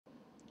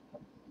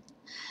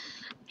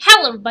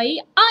Hello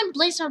everybody, I'm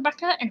Blazer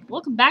Rebecca, and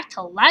welcome back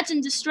to Lads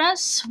in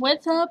Distress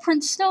with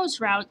Prince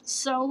Snow's route.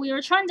 So we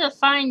were trying to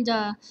find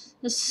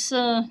this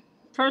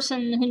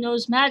person who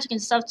knows magic and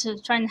stuff to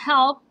try and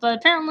help, but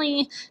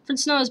apparently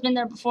Prince Snow has been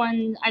there before,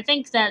 and I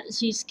think that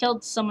she's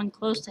killed someone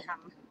close to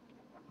him.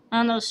 I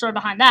don't know the story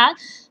behind that,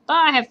 but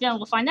I have been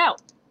able to find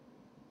out.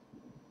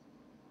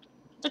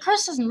 The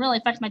curse doesn't really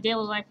affect my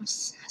daily life,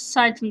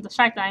 aside from the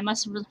fact that I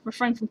must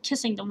refrain from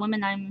kissing the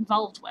women I'm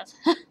involved with.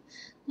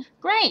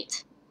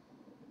 Great!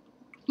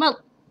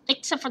 Well,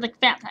 except for the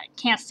fact that I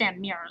can't stand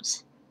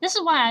mirrors. This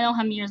is why I don't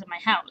have mirrors in my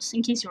house,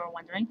 in case you were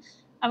wondering.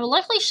 I would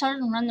likely shudder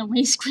and run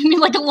away screaming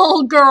like a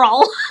little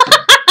girl.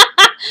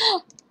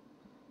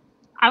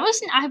 I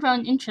was an eyebrow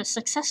and interest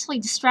successfully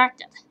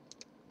distracted.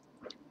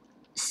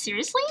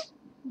 Seriously?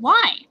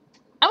 Why?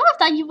 I would have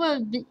thought you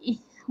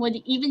would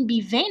even be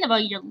vain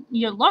about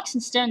your looks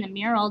and stare in the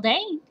mirror all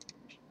day.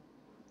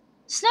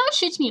 Snow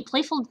shoots me a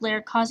playful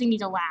glare, causing me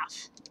to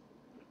laugh.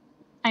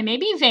 I may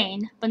be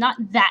vain, but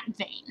not that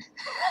vain.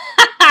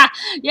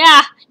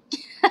 Yeah,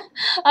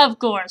 of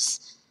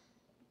course.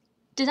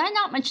 Did I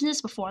not mention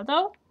this before,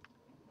 though?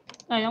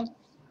 The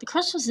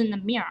curse was in the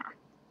mirror.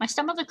 My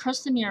stepmother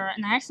cursed the mirror,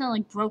 and I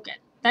accidentally broke it.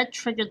 That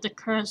triggered the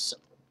curse.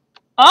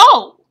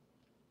 Oh!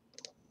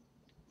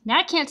 Now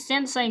I can't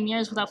stand the sight of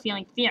mirrors without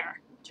feeling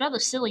fear. It's rather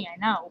silly, I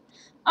know.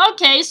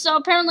 Okay, so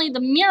apparently the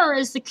mirror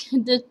is the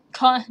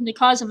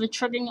cause of the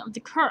triggering of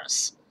the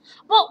curse.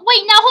 Well,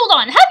 wait, now hold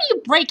on. How do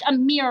you break a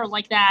mirror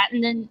like that,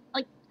 and then,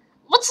 like,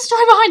 what's the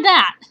story behind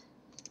that?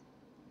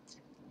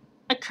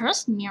 A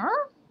cursed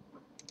mirror?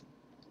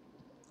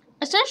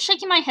 I start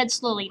shaking my head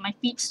slowly, my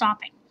feet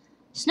stopping.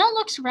 Snow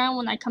looks around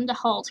when I come to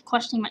halt,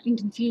 questioning my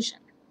confusion.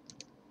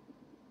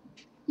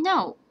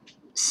 No.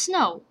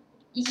 Snow,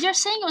 you're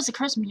saying it was a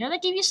cursed mirror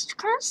that gave you such a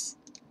curse?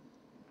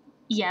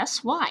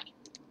 Yes, why?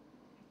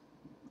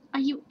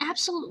 Are you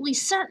absolutely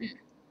certain?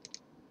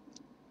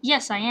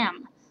 Yes, I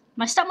am.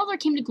 My stepmother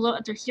came to gloat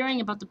after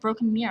hearing about the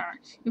broken mirror,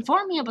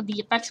 informing me about the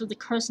effects of the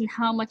curse and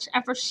how much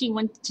effort she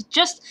went to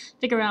just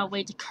figure out a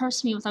way to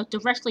curse me without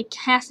directly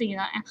casting it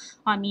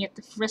on me at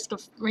the risk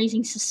of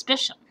raising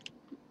suspicion.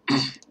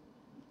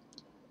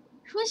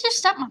 Who is your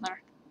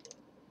stepmother?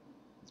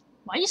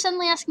 Why are you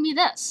suddenly asking me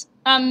this?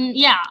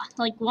 Yeah,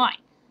 like, why?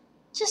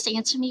 Just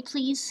answer me,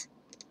 please.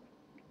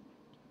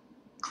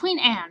 Queen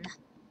Anne,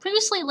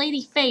 previously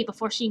Lady Faye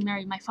before she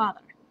married my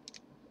father.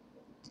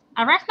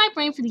 I racked my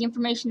brain for the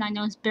information I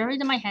know is buried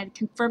in my head,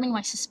 confirming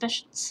my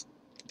suspicions.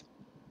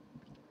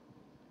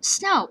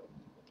 Snow!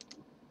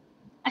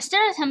 I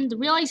stared at him, the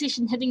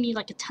realization hitting me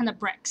like a ton of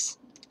bricks.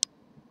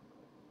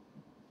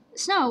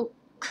 Snow,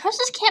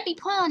 curses can't be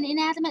put on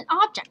inanimate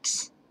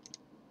objects.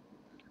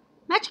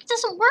 Magic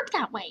doesn't work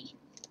that way.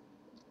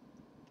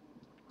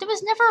 There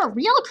was never a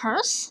real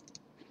curse.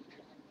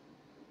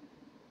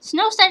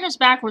 Snow staggers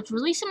backwards,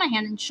 releasing my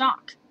hand in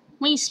shock.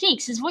 When he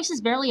speaks, his voice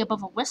is barely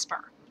above a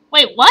whisper.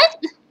 Wait,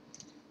 what?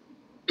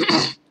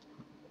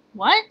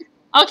 What?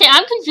 Okay,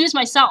 I'm confused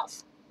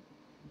myself.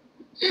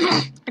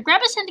 I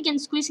grab his hand again,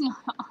 squeezing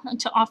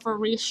to offer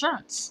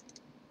reassurance.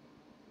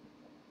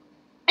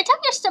 I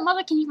doubt your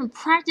stepmother can even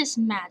practice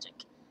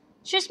magic.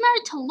 She was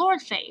married to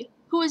Lord Faye,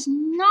 who is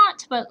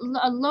not but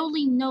a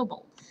lowly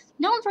noble,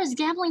 known for his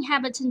gambling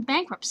habits and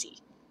bankruptcy.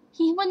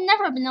 He would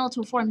never have been able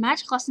to afford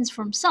magic lessons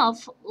for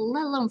himself,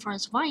 let alone for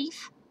his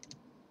wife.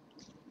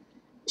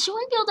 She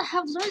wouldn't be able to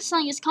have learned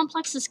something as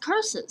complex as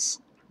curses.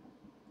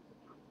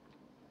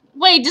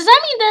 Wait, does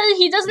that mean that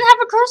he doesn't have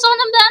a curse on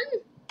him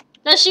then?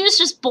 That she was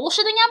just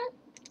bullshitting him?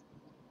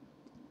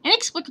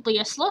 Inexplicably,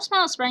 a slow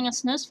smile sprang on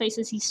Snow's face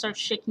as he starts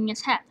shaking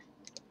his head.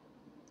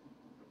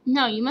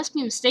 No, you must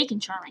be mistaken,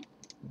 Charming.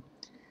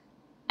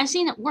 I've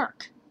seen it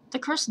work. The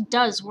curse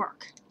does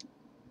work.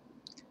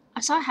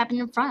 I saw it happen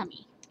in front of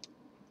me.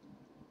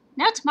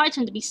 Now it's my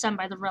turn to be stunned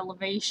by the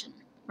revelation.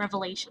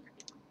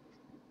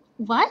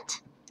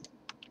 What?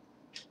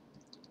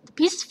 The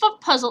pieces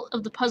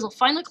of the puzzle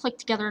finally clicked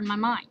together in my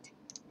mind.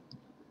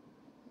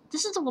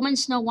 This is the woman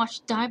Snow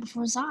watched die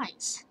before his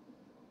eyes.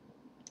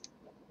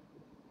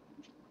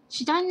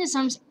 She died in his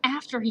arms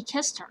after he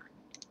kissed her.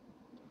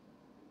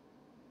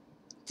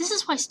 This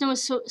is why Snow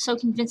is so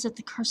convinced that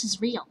the curse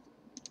is real.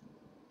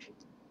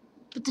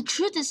 But the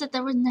truth is that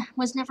there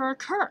was never a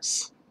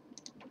curse.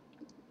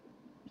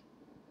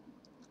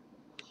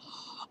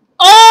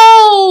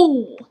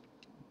 Oh!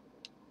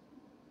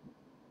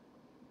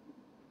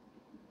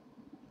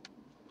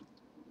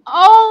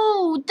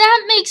 Oh,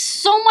 that makes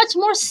so much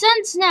more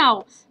sense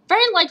now.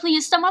 Very likely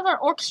his stepmother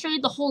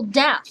orchestrated the whole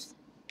death.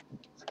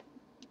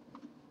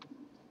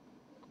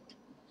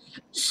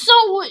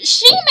 So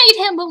she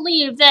made him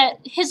believe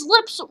that his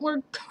lips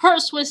were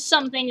cursed with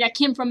something that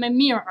came from a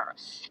mirror.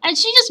 And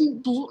she just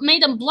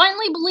made him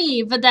blindly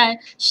believe that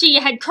she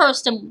had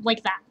cursed him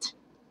like that.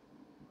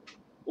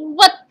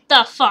 What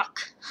the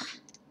fuck?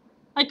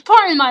 Like,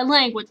 pardon my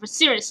language, but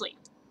seriously.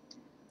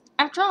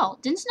 After all,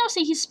 didn't Snow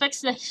say he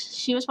suspects that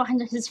she was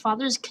behind his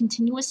father's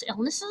continuous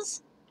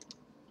illnesses?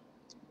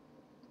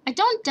 I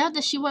don't doubt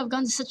that she would have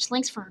gone to such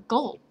lengths for her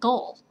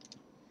goal.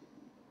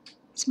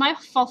 It's my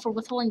fault for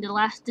withholding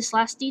this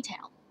last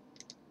detail.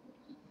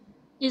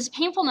 It is a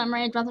painful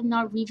memory I'd rather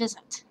not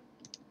revisit.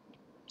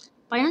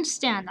 But I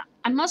understand.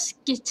 I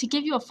must get to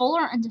give you a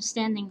fuller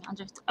understanding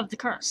of the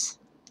curse.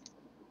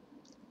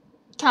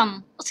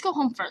 Come, let's go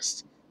home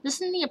first. This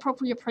isn't the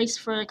appropriate place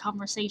for a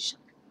conversation.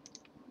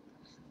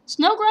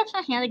 Snow grabs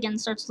my hand again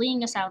and starts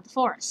leading us out of the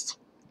forest.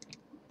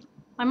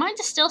 My mind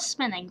is still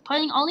spinning,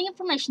 putting all the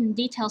information and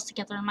details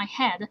together in my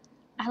head.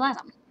 I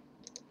let him.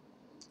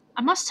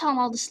 I must tell him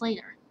all this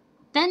later.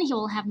 Then he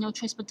will have no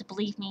choice but to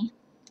believe me.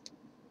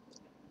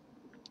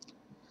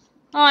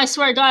 Oh, I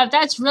swear to God, if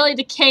that's really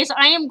the case,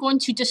 I am going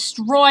to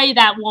destroy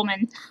that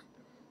woman.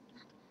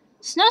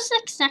 Snow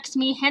sits next to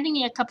me, handing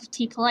me a cup of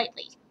tea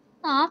politely.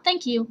 Aw,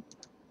 thank you.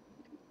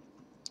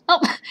 Oh,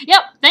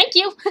 yep, thank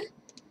you.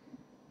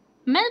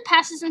 A minute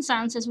passes in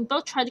silence as we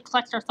both try to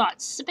collect our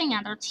thoughts, sipping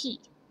at our tea.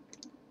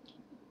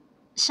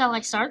 Shall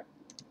I start?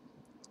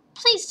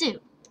 Please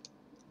do.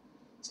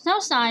 Snow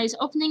sighs,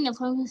 opening and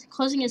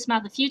closing his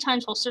mouth a few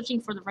times while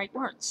searching for the right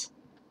words.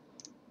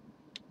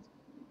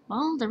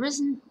 Well,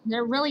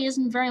 there really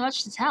isn't very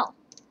much to tell.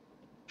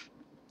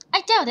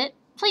 I doubt it.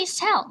 Please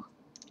tell.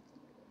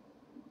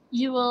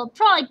 You will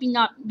probably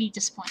not be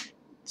disappointed.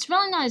 It's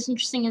really not as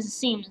interesting as it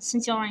seems,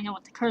 since you already know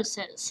what the curse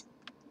is.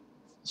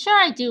 Sure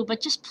I do,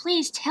 but just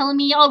please tell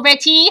me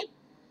already!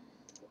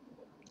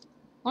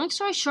 Long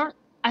story short,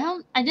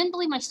 I didn't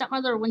believe my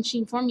stepmother when she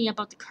informed me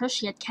about the curse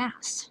she had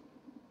cast.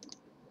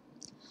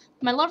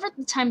 My lover at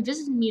the time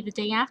visited me the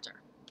day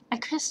after. I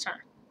kissed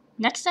her.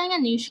 Next thing I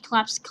knew, she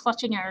collapsed,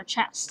 clutching at her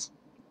chest.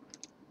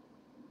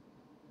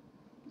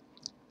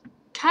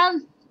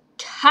 Kylie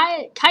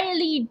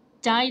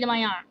died in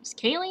my arms.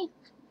 Kaylee?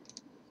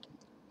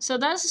 So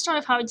that is the story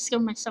of how I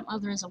discovered my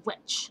stepmother is a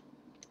witch.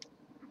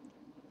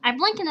 I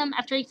blink at him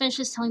after he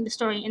finishes telling the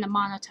story in a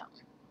monotone.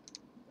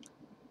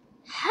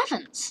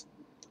 Heavens!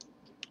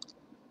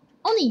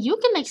 Only you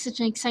can make such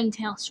an exciting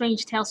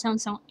strange tale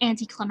sound so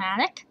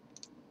anticlimactic.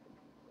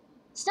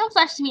 Snow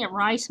flashes me a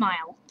wry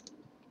smile.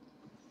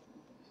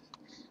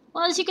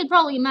 Well, as you could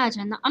probably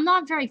imagine, I'm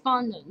not very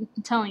fond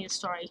of telling this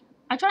story.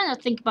 I try not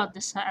to think about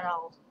this at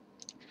all.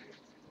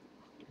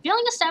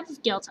 Feeling a stab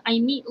of guilt, I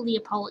immediately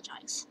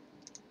apologize.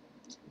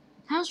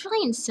 That was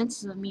really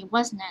insensitive of me,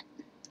 wasn't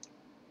it?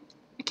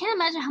 I can't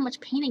imagine how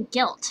much pain and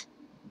guilt,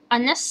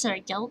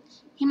 unnecessary guilt,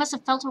 he must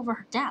have felt over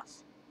her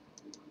death.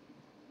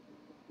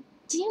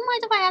 Do you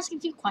mind if I ask a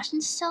few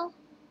questions still?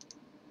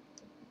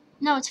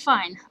 No, it's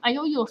fine. I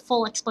owe you a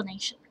full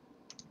explanation.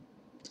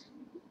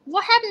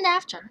 What happened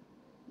after?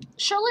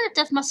 Surely her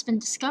death must have been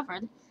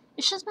discovered.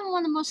 It should have been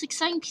one of the most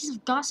exciting pieces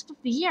of gossip of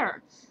the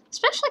year,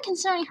 especially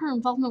considering her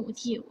involvement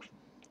with you.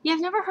 You have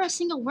never heard a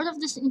single word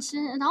of this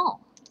incident at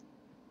all.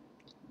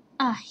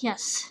 Ah,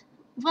 yes.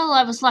 Well,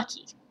 I was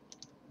lucky.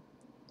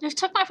 It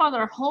took my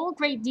father a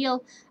great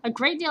deal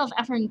of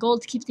effort and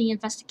gold to keep the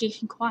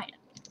investigation quiet.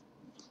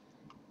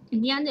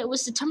 In the end, it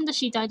was determined that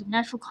she died of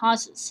natural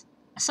causes.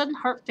 A sudden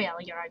heart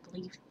failure, I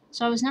believe.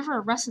 So I was never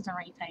arrested or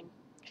anything.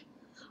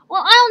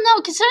 Well, I don't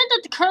know. Considering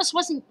that the curse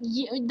wasn't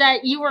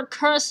that you were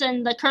cursed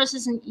and the curse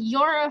isn't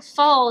your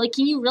fault, like,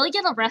 can you really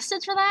get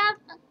arrested for that?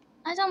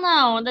 I don't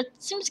know. That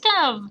seems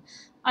kind of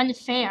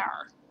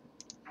unfair.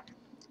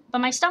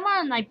 But my stepmother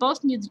and I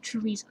both knew the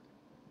true reason.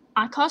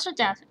 I caused her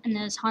death, and it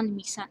has haunted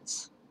me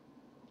since.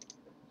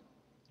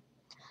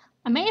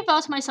 I made a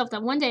vow to myself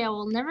that one day I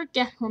will never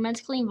get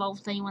romantically involved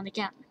with anyone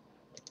again.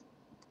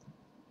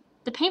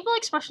 The painful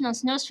expression on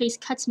Snow's face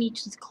cuts me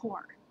to the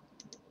core.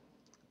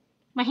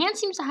 My hand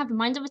seems to have a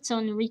mind of its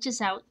own and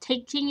reaches out,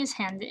 taking his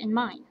hand in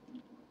mine.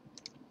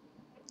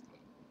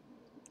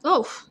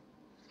 Oof!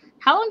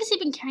 How long has he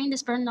been carrying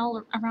this burden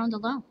all around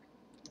alone?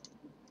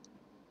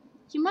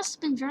 You must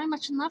have been very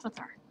much in love with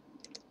her.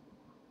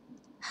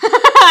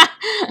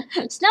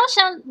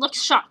 Snowshound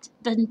looks shocked,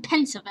 then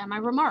pensive at my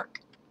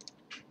remark.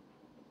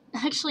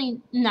 Actually,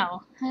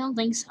 no, I don't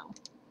think so.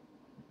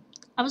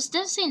 I was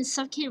devastated and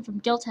suffocated from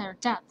guilt at her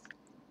death,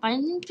 but I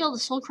didn't feel the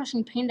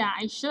soul-crushing pain that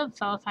I should have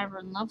felt if I were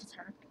in love with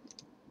her.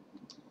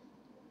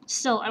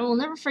 Still, I will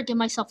never forgive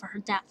myself for her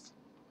death.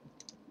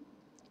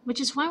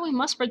 Which is why we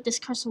must break this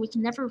curse so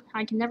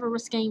I can never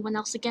risk anyone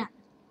else again.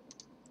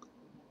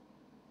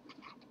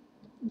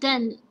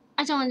 Then,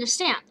 I don't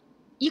understand.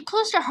 You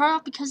closed your heart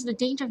off because of the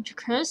danger of your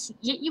curse,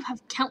 yet you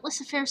have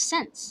countless affairs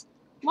since.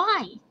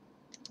 Why?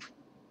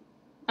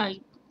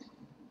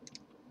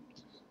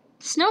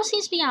 Snow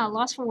seems to be at a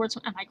loss for words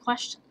at my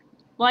question.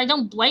 Well, I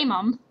don't blame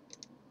him.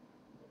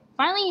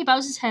 Finally, he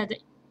bows his head,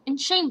 in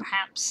shame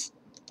perhaps.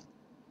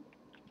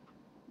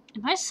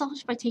 Am I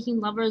selfish by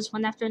taking lovers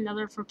one after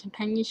another for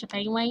companionship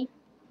anyway?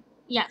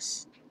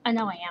 Yes, I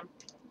know I am.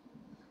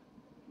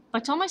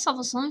 But I told myself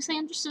as long as I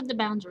understood the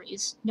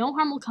boundaries, no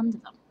harm will come to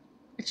them.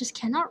 I just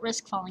cannot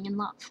risk falling in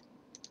love.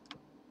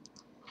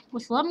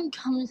 With love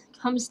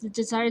comes the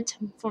desire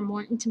for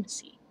more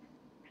intimacy.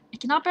 I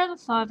cannot bear the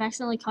thought of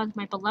accidentally causing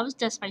my beloved's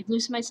death by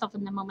losing myself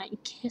in the moment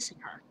and kissing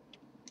her.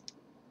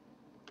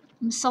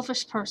 I'm a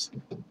selfish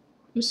person.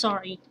 I'm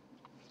sorry.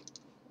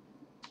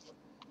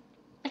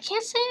 I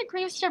can't say I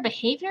agree with your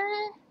behavior,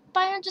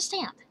 but I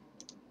understand.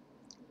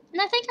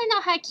 And I think I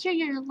know how to cure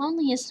your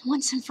loneliness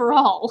once and for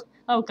all.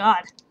 Oh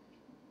god.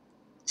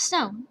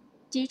 Snow,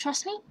 do you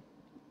trust me?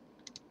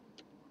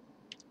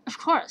 Of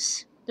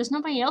course. There's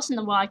nobody else in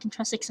the world I can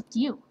trust except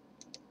you.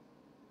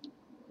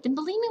 Then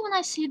believe me when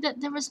I say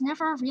that there was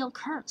never a real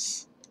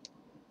curse.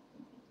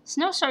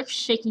 Snow starts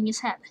shaking his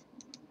head.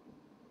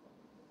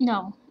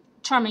 No.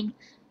 Charming,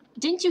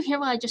 didn't you hear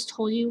what I just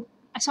told you?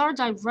 I saw her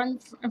die run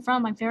in front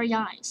of my very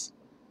eyes.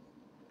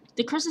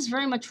 The curse is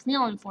very much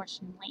real,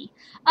 unfortunately.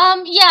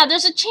 Yeah,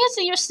 there's a chance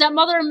that your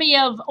stepmother may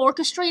have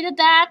orchestrated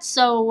that,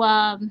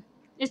 so,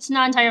 it's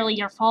not entirely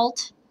your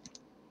fault.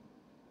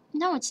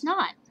 No, it's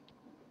not.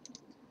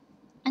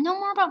 I know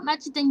more about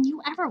magic than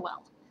you ever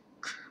will.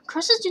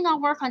 Curses do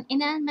not work on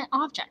inanimate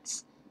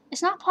objects.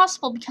 It's not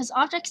possible because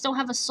objects don't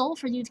have a soul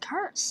for you to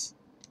curse.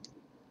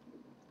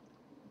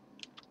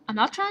 I'm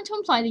not trying to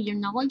imply that your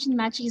knowledge in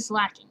magic is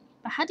lacking,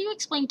 but how do you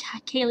explain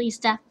Kaylee's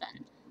death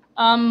then?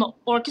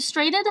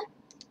 Orchestrated?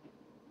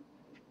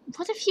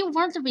 What if you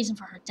weren't the reason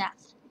for her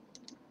death?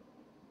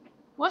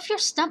 What if your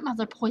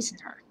stepmother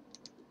poisoned her?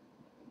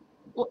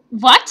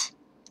 What?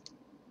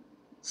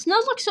 Snow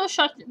looks so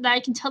shocked that I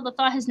can tell the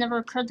thought has never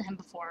occurred to him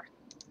before.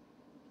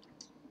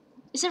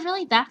 Is it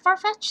really that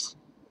far-fetched?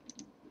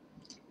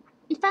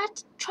 In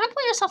fact, try and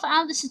pull yourself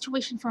out of the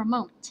situation for a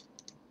moment.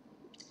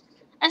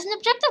 As an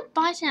objective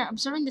bystander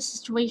observing the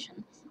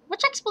situation,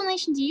 which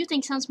explanation do you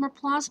think sounds more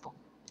plausible?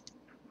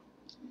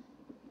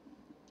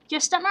 Your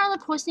stepmother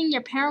poisoning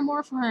your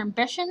paramour for her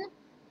ambition,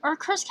 or a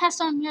curse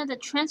cast on a mirror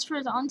that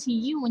transferred onto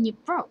you when you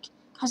broke,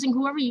 causing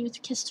whoever you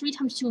kissed 3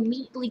 times to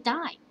immediately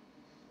die?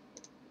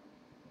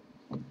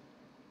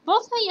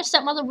 Both know your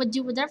stepmother would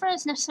do whatever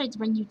is necessary to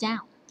bring you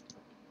down.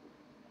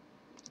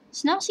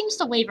 Snow seems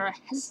to waver,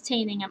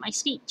 hesitating at my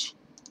speech.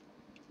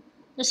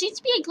 There seems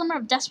to be a glimmer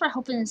of desperate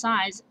hope in his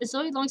eyes, as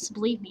though he longs to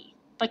believe me,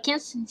 but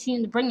can't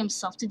seem to bring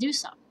himself to do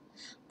so.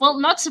 Well,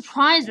 not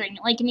surprising.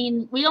 Like, I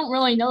mean, we don't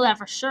really know that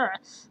for sure.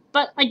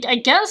 But I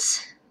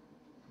guess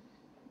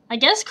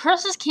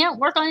curses can't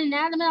work on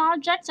inanimate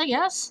objects, I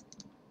guess.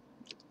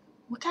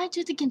 What can I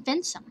do to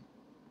convince him?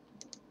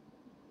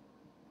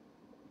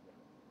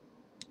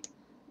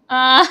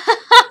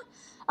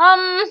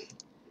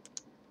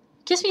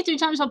 Kiss me 3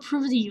 times, I'll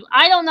prove it to you.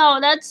 I don't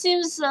know, that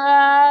seems,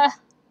 I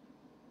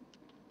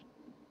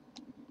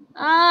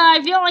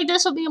feel like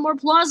this would be more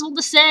plausible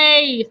to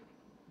say.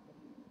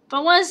 But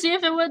I want to see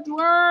if it would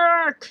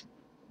work.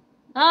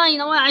 You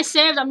know what, I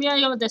saved, I'm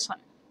gonna go with this one.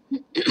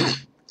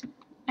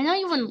 I know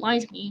you wouldn't lie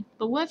to me,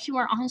 but what if you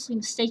are honestly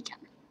mistaken?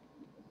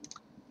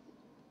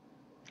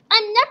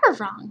 I'm never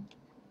wrong.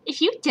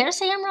 If you dare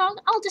say I'm wrong,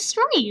 I'll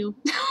destroy you.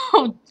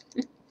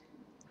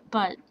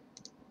 But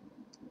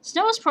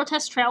Snow's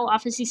protest trail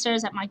off as he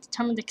stares at my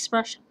determined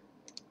expression.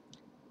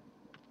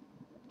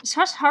 It's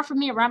hard for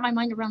me to wrap my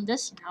mind around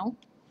this, you know.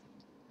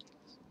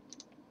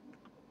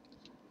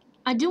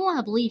 I do want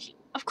to believe you.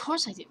 Of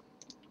course I do.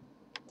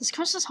 This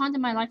curse has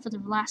haunted my life for the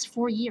last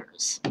 4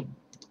 years.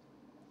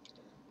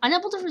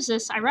 Unable to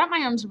resist, I wrap my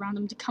arms around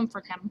him to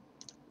comfort him.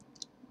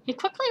 He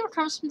quickly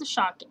recovers from the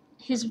shock,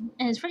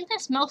 and his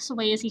weakness melts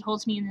away as he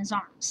holds me in his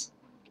arms.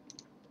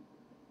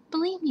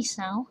 Believe me,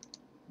 Snow.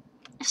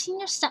 I've seen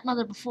your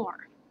stepmother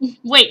before.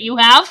 Wait, you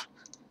have?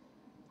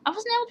 I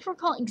wasn't able to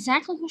recall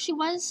exactly who she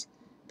was,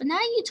 but now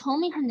that you told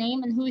me her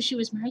name and who she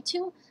was married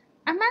to,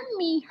 I remember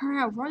meeting her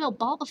at a royal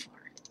ball before.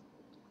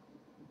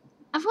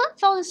 I've often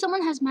felt that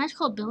someone has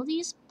magical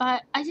abilities,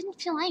 but I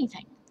didn't feel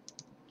anything.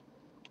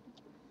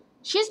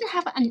 She doesn't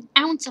have an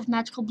ounce of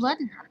magical blood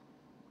in her.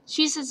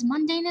 She's as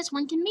mundane as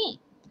one can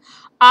be.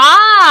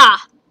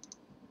 Ah!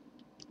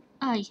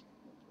 I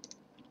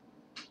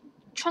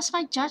trust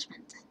my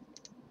judgment.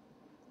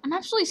 I'm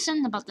absolutely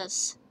certain about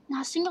this.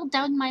 Not a single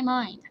doubt in my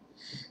mind.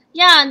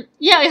 Yeah,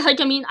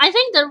 like, I mean, I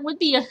think there would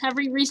be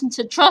every reason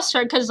to trust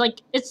her, because,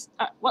 like, it's,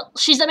 well,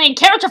 she's the main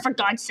character, for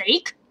God's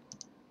sake.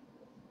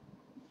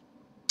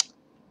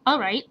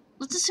 Alright,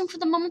 let's assume for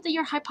the moment that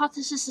your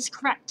hypothesis is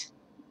correct.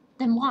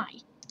 Then why?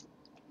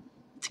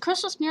 If the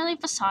curse was merely a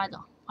facade,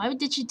 why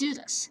did she do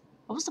this?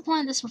 What was the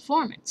point of this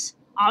performance?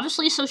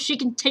 Obviously so she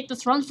can take the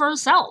throne for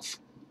herself.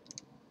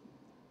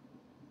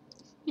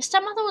 Your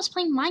stepmother was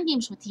playing mind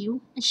games with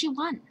you, and she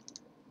won.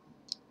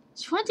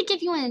 She wanted to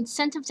give you an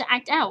incentive to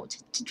act out,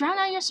 to drown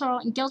out your sorrow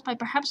and guilt by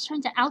perhaps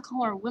turning to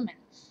alcohol or women,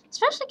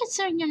 especially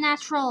considering your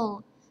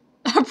natural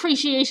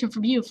appreciation for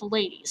beautiful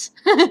ladies.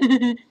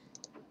 I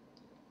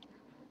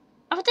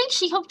would think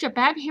she hoped your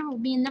bad behavior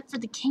would be enough for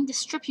the king to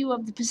strip you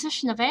of the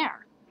position of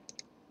heir.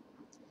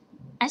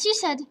 As you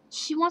said,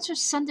 she wants her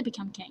son to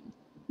become king.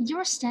 You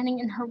are standing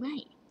in her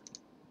way.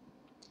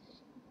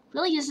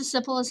 Really is as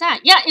simple as that.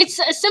 Yeah, it's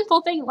a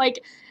simple thing,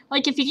 like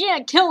if you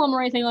can't kill him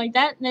or anything like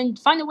that, then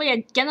find a way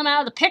to get him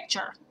out of the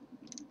picture.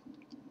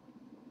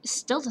 It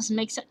still doesn't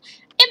make sense.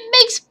 It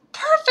makes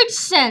perfect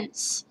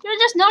sense! You're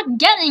just not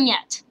getting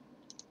it!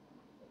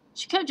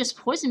 She could have just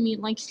poisoned me,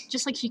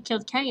 just like she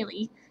killed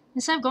Kaylee,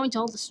 instead of going to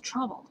all this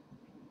trouble.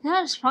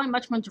 That was probably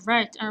much more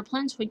direct, and her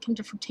plans would come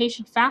to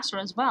fruition faster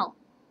as well.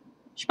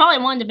 She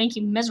probably wanted to make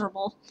you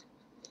miserable.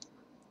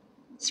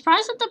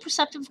 Surprised at the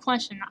perceptive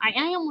question, I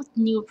am with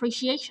new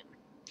appreciation.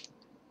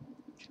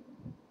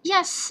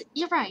 Yes,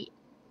 you're right.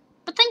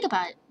 But think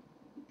about it.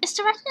 Is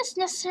directness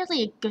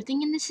necessarily a good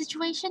thing in this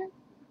situation?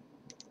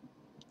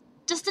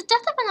 Does the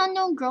death of an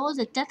unknown girl or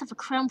the death of a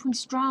crown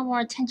prince draw more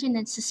attention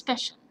than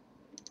suspicion?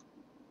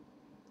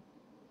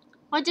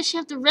 Why does she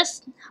have to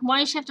risk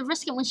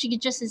it when she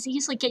could just as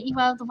easily get you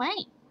out of the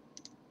way?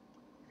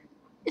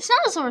 It's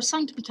not as though her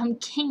son could become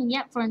king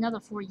yet for another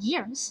 4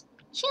 years.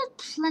 She had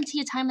plenty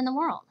of time in the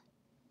world.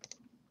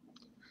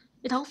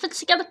 It all fits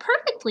together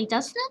perfectly,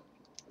 doesn't it?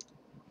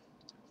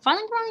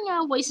 Finally running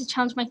out of ways to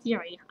challenge my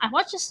theory, I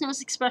watched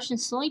Snow's expression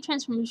slowly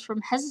transform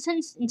from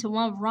hesitance into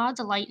one of raw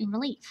delight and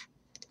relief.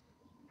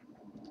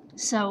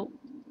 So,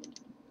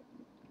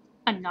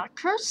 I'm not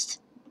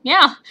cursed?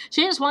 Yeah,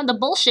 she just wanted to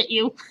bullshit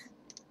you.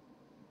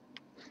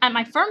 At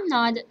my firm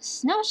nod,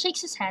 Snow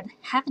shakes his head,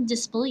 half in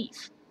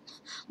disbelief.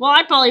 Well,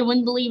 I probably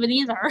wouldn't believe it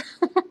either.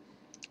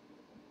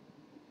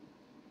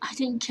 I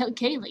didn't kill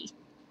Kaylee.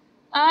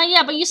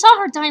 Yeah, but you saw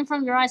her die in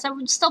front of your eyes. That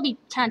would still be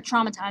kind of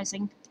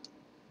traumatizing.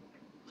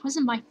 It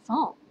wasn't my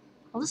fault.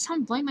 All this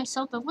time I blame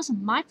myself, but it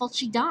wasn't my fault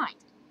she died.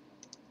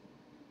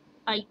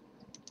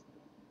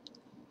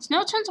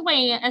 Snow turns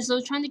away as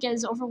though trying to get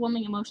his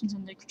overwhelming emotions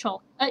under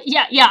control.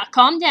 Yeah,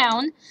 calm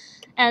down.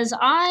 As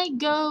I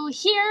go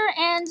here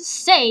and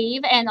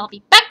save, and I'll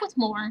be back with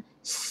more.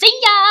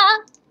 See ya!